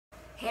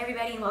Hey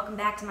everybody, and welcome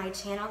back to my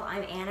channel.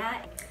 I'm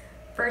Anna.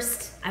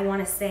 First, I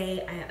want to say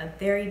a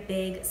very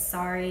big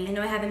sorry. I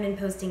know I haven't been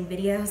posting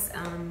videos.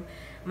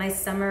 My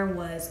summer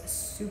was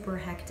super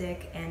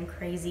hectic and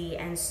crazy,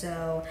 and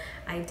so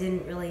I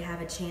didn't really have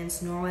a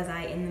chance, nor was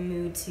I in the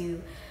mood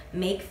to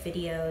make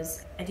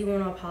videos. I do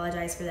want to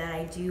apologize for that.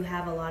 I do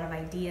have a lot of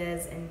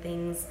ideas and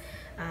things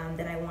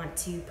that I want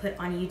to put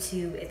on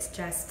YouTube. It's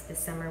just the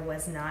summer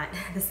was not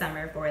the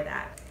summer for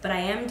that. But I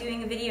am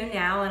doing a video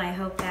now, and I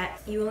hope that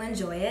you will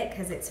enjoy it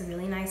because it's a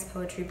really nice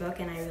poetry book,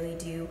 and I really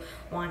do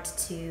want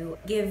to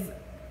give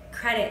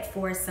credit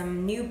for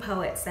some new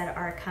poets that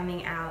are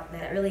coming out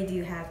that really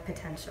do have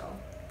potential.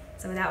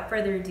 So without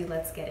further ado,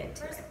 let's get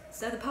into it.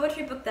 So the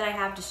poetry book that I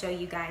have to show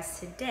you guys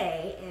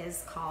today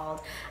is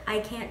called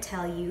I Can't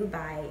Tell You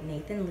by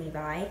Nathan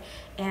Levi,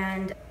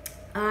 and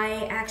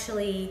I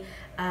actually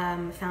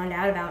found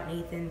out about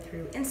Nathan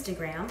through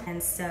Instagram,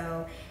 and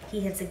so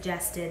he had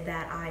suggested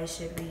that I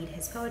should read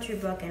his poetry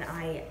book, and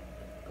I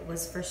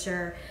was for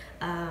sure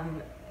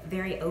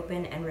very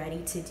open and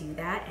ready to do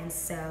that, and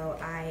so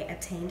I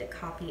obtained a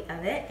copy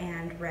of it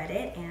and read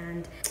it.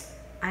 And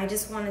I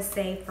just want to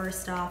say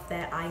first off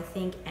that I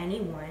think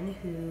anyone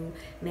who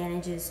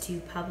manages to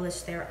publish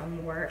their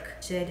own work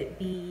should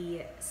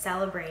be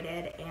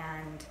celebrated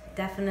and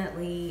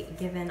definitely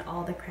given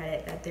all the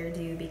credit that they're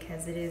due,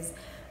 because it is,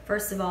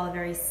 first of all, a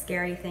very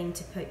scary thing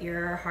to put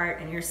your heart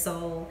and your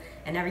soul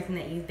and everything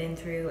that you've been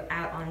through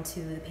out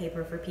onto the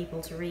paper for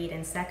people to read,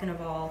 and second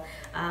of all,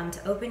 to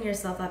open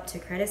yourself up to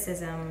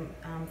criticism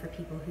for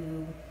people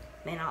who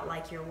may not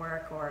like your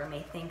work or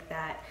may think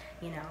that,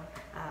 you know,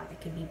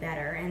 it could be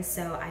better. And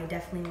so I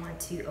definitely want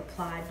to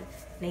applaud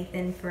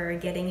Nathan for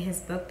getting his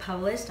book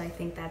published. I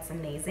think that's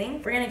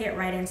amazing. We're gonna get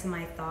right into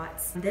my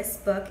thoughts. This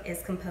book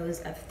is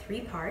composed of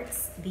 3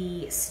 parts: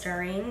 the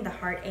stirring, the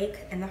heartache,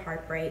 and the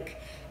heartbreak,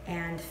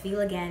 and feel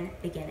again,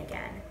 begin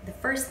again. The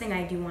first thing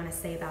I do want to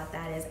say about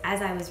that is,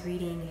 as I was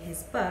reading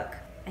his book,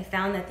 I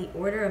found that the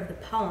order of the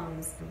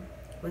poems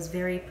was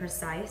very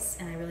precise,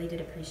 and I really did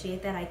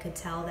appreciate that. I could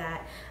tell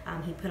that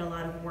he put a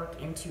lot of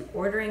work into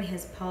ordering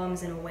his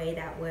poems in a way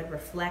that would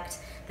reflect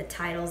the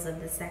titles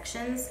of the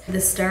sections. The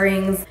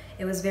stirrings,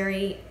 it was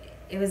very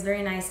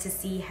nice to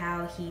see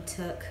how he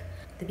took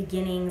the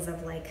beginnings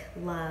of like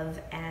love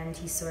and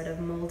he sort of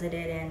molded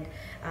it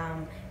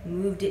and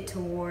moved it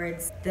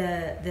towards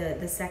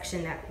the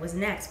section that was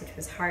next, which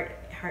was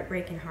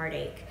heartbreak and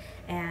heartache.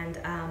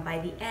 And by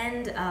the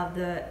end of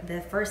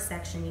the first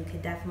section, you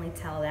could definitely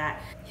tell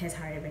that his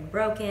heart had been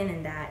broken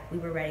and that we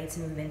were ready to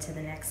move into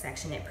the next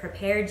section. It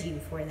prepared you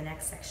for the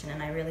next section,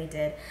 and I really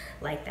did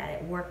like that.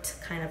 It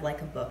worked kind of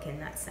like a book in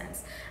that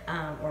sense,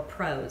 or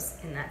prose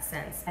in that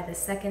sense. At the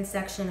second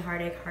section,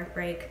 heartache,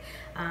 heartbreak,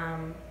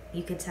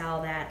 you could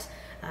tell that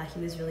he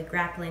was really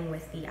grappling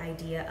with the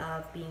idea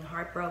of being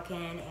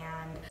heartbroken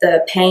and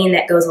the pain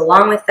that goes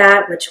along with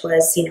that, which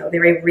was, you know,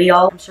 very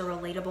real. I'm sure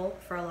relatable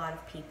for a lot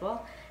of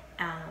people.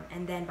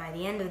 And then by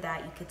the end of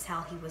that, you could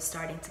tell he was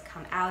starting to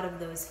come out of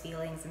those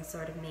feelings and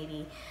sort of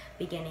maybe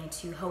beginning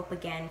to hope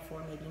again for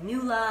maybe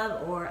new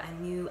love or a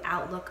new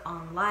outlook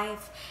on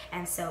life.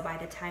 And so by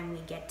the time we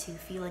get to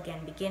feel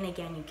again, begin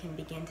again, you can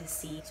begin to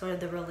see sort of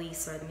the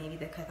release or maybe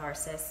the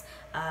catharsis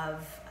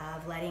of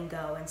letting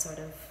go and sort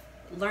of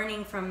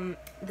learning from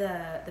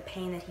the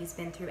pain that he's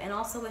been through, and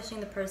also wishing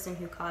the person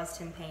who caused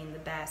him pain the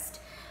best,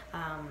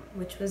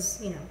 which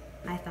was, you know,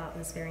 I thought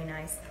was very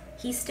nice.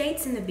 He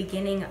states in the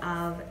beginning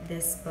of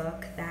this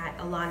book that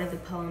a lot of the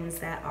poems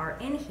that are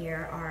in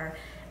here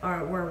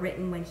were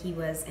written when he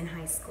was in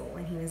high school,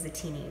 when he was a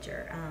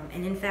teenager.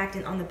 And in fact,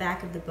 on the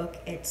back of the book,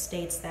 it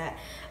states that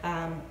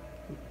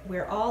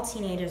we're all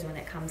teenagers when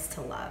it comes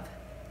to love,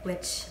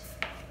 which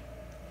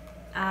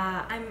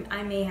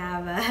I may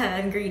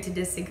have agreed to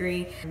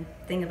disagree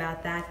thing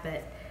about that,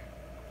 but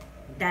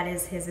that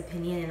is his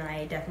opinion, and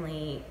I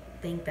definitely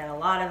think that a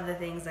lot of the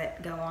things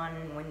that go on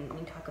when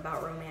we talk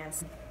about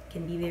romance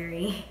can be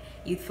very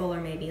youthful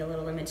or maybe a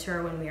little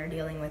immature when we are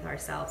dealing with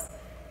ourselves.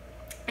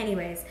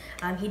 Anyways,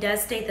 he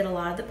does state that a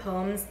lot of the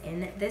poems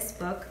in this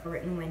book were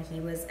written when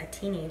he was a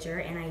teenager,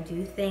 and I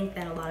do think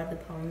that a lot of the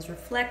poems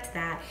reflect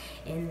that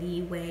in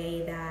the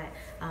way that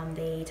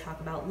they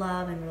talk about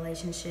love and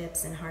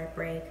relationships and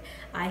heartbreak.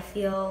 I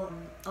feel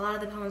a lot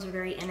of the poems are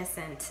very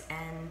innocent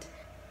and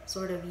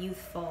sort of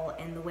youthful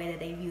in the way that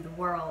they view the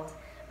world.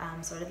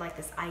 Sort of like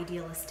this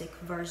idealistic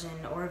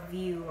version or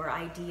view or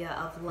idea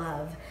of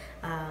love,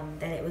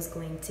 that it was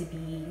going to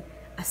be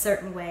a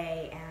certain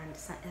way, and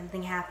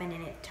something happened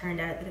and it turned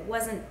out that it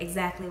wasn't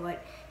exactly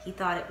what he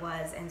thought it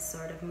was, and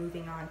sort of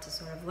moving on to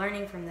sort of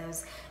learning from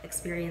those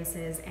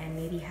experiences and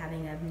maybe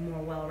having a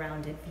more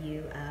well-rounded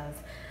view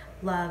of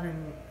love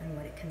and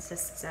what it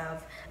consists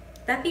of.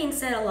 That being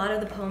said, a lot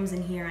of the poems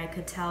in here I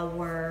could tell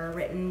were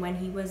written when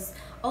he was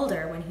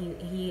older, when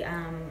he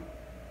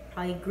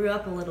probably grew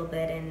up a little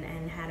bit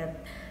and had a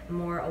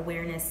more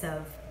awareness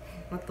of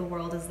what the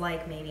world is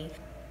like, maybe.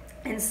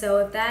 And so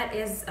if that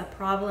is a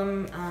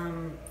problem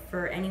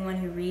for anyone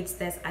who reads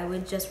this, I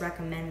would just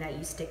recommend that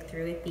you stick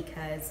through it,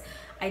 because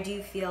I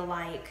do feel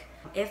like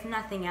If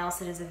nothing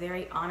else, it is a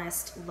very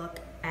honest look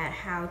at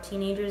how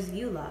teenagers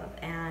view love,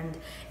 and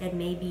it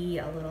may be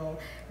a little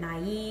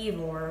naive,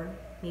 or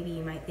maybe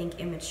you might think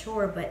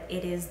immature, but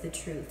it is the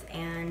truth.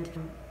 And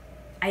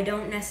I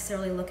don't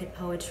necessarily look at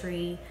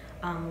poetry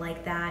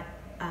like that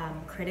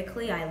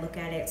critically. I look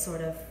at it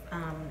sort of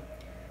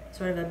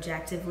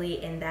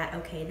objectively, in that,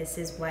 okay, this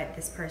is what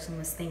this person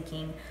was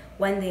thinking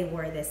when they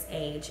were this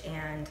age,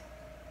 and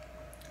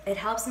it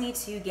helps me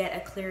to get a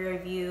clearer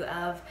view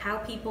of how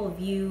people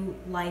view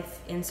life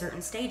in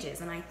certain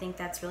stages, and I think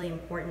that's really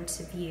important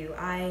to view.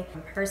 I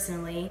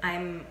personally,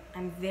 I'm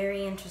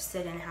very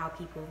interested in how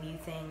people view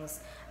things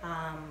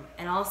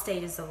in all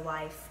stages of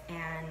life,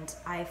 and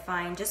I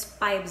find just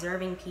by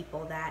observing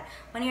people that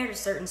when you're at a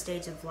certain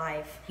stage of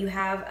life, you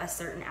have a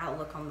certain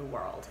outlook on the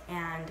world,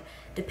 and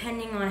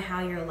depending on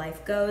how your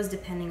life goes,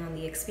 depending on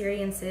the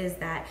experiences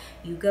that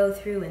you go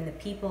through and the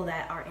people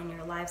that are in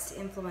your lives to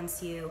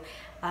influence you,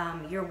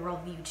 your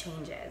worldview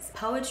changes.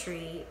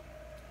 Poetry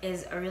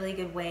is a really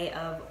good way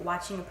of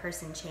watching a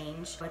person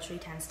change. Poetry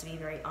tends to be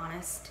very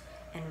honest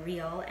and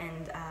real,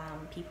 and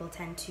people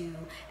tend to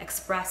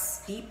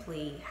express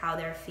deeply how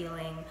they're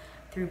feeling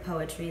through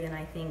poetry than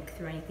I think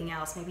through anything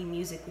else. Maybe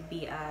music would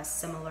be a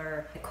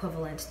similar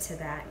equivalent to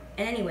that.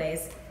 And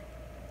anyways,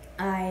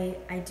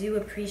 I do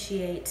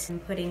appreciate him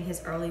putting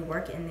his early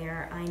work in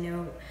there. I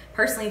know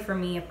personally for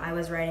me, if I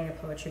was writing a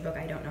poetry book,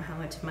 I don't know how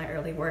much of my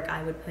early work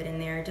I would put in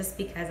there, just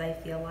because I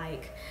feel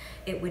like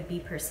it would be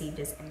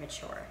perceived as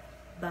immature.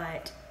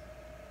 But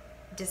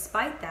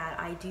despite that,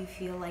 I do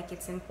feel like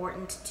it's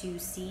important to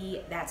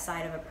see that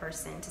side of a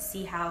person, to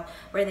see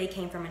where they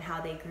came from and how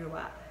they grew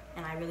up.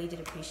 And I really did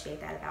appreciate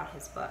that about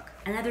his book.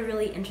 Another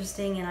really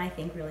interesting and I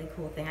think really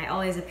cool thing, I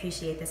always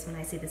appreciate this when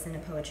I see this in a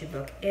poetry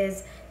book,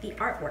 is the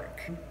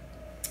artwork.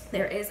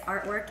 There is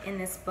artwork in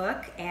this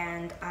book,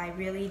 and I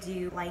really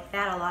do like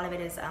that. A lot of it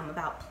is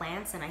about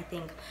plants, and I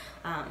think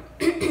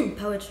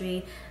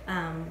poetry,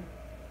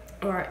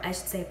 or I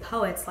should say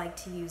poets, like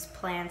to use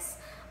plants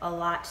a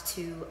lot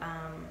to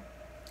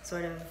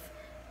sort of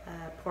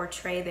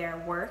portray their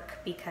work,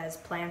 because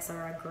plants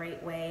are a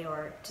great way,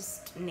 or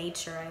just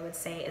nature, I would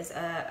say, is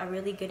a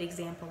really good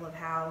example of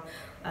how,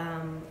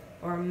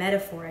 or a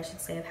metaphor, I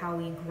should say, of how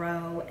we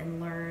grow and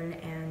learn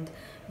and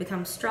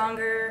become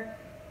stronger.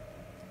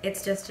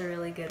 It's just a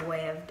really good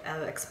way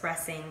of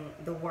expressing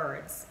the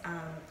words.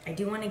 I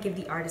do want to give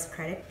the artist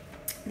credit.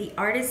 The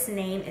artist's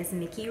name is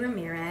Mickey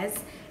Ramirez,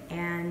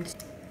 and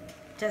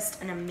just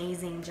an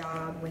amazing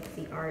job with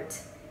the art,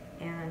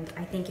 and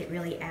I think it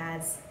really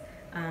adds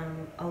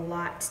a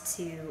lot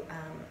to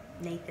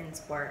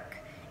Nathan's work,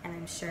 and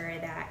I'm sure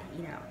that,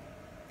 you know,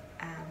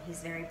 he's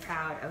very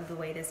proud of the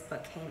way this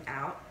book came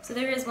out. So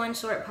there is one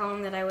short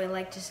poem that I would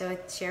like to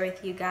share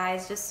with you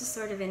guys, just to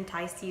sort of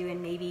entice you,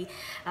 and maybe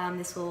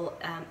this will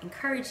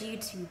encourage you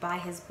to buy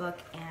his book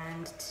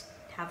and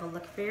have a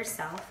look for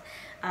yourself.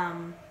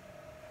 I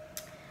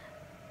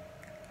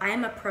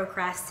am a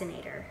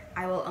procrastinator.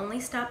 I will only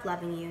stop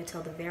loving you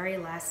till the very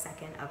last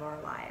second of our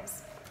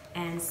lives.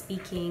 And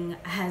speaking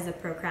as a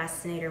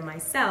procrastinator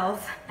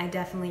myself, I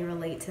definitely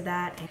relate to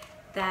that.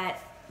 That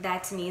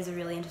to me is a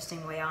really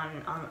interesting way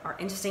or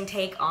interesting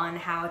take on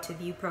how to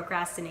view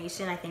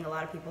procrastination. I think a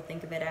lot of people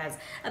think of it as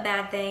a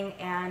bad thing,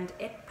 and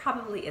it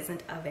probably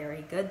isn't a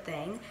very good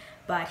thing,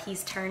 but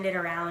he's turned it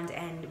around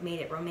and made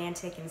it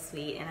romantic and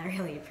sweet, and I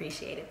really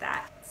appreciated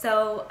that.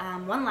 So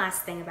one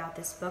last thing about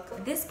this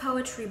book. This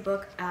poetry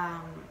book,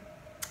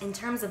 in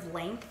terms of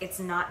length, it's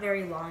not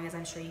very long, as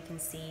I'm sure you can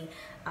see.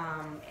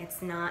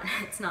 It's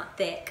not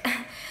thick,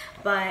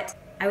 but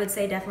I would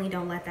say definitely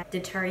don't let that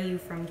deter you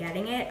from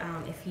getting it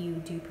if you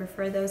do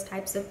prefer those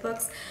types of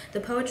books. The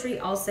poetry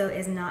also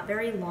is not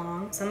very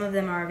long. Some of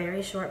them are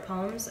very short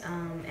poems,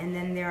 and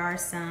then there are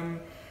some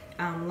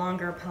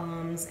longer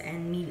poems,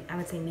 and I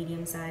would say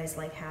medium-sized,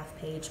 like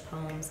half-page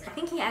poems. I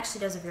think he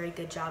actually does a very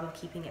good job of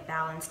keeping it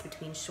balanced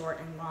between short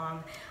and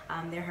long.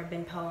 There have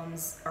been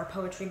poems or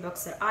poetry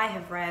books that I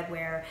have read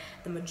where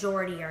the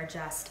majority are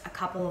just a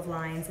couple of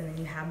lines and then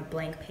you have a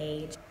blank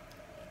page.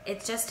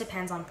 It just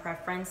depends on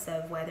preference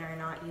of whether or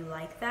not you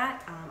like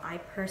that. I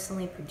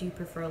personally do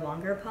prefer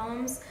longer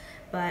poems,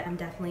 but I'm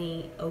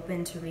definitely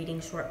open to reading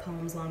short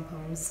poems, long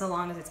poems. So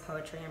long as it's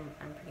poetry,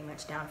 I'm pretty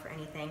much down for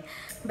anything.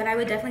 But I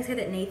would definitely say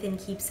that Nathan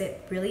keeps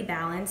it really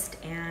balanced,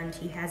 and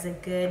he has a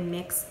good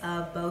mix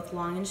of both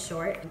long and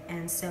short.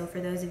 And so for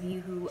those of you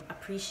who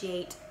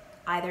appreciate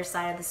either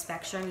side of the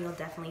spectrum, you'll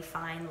definitely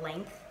find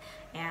length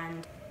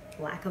and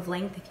lack of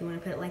length, if you want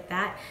to put it like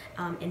that,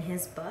 in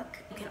his book.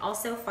 You can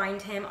also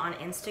find him on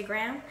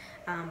Instagram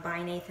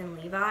by Nathan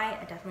Levi.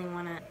 I definitely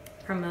want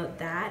to promote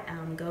that.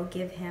 Go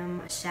give him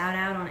a shout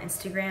out on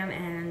Instagram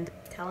and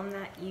tell him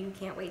that you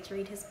can't wait to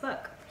read his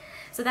book.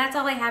 So that's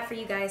all I have for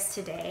you guys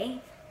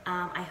today.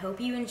 I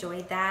hope you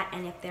enjoyed that,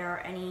 and if there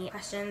are any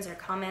questions or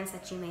comments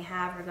that you may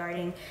have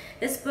regarding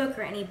this book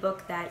or any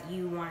book that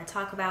you want to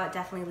talk about,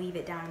 definitely leave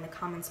it down in the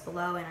comments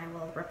below and I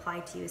will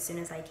reply to you as soon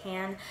as I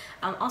can.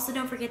 Also,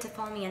 don't forget to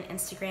follow me on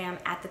Instagram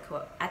at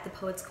the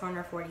Poets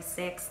Corner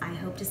 46. I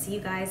hope to see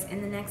you guys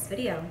in the next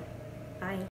video. Bye.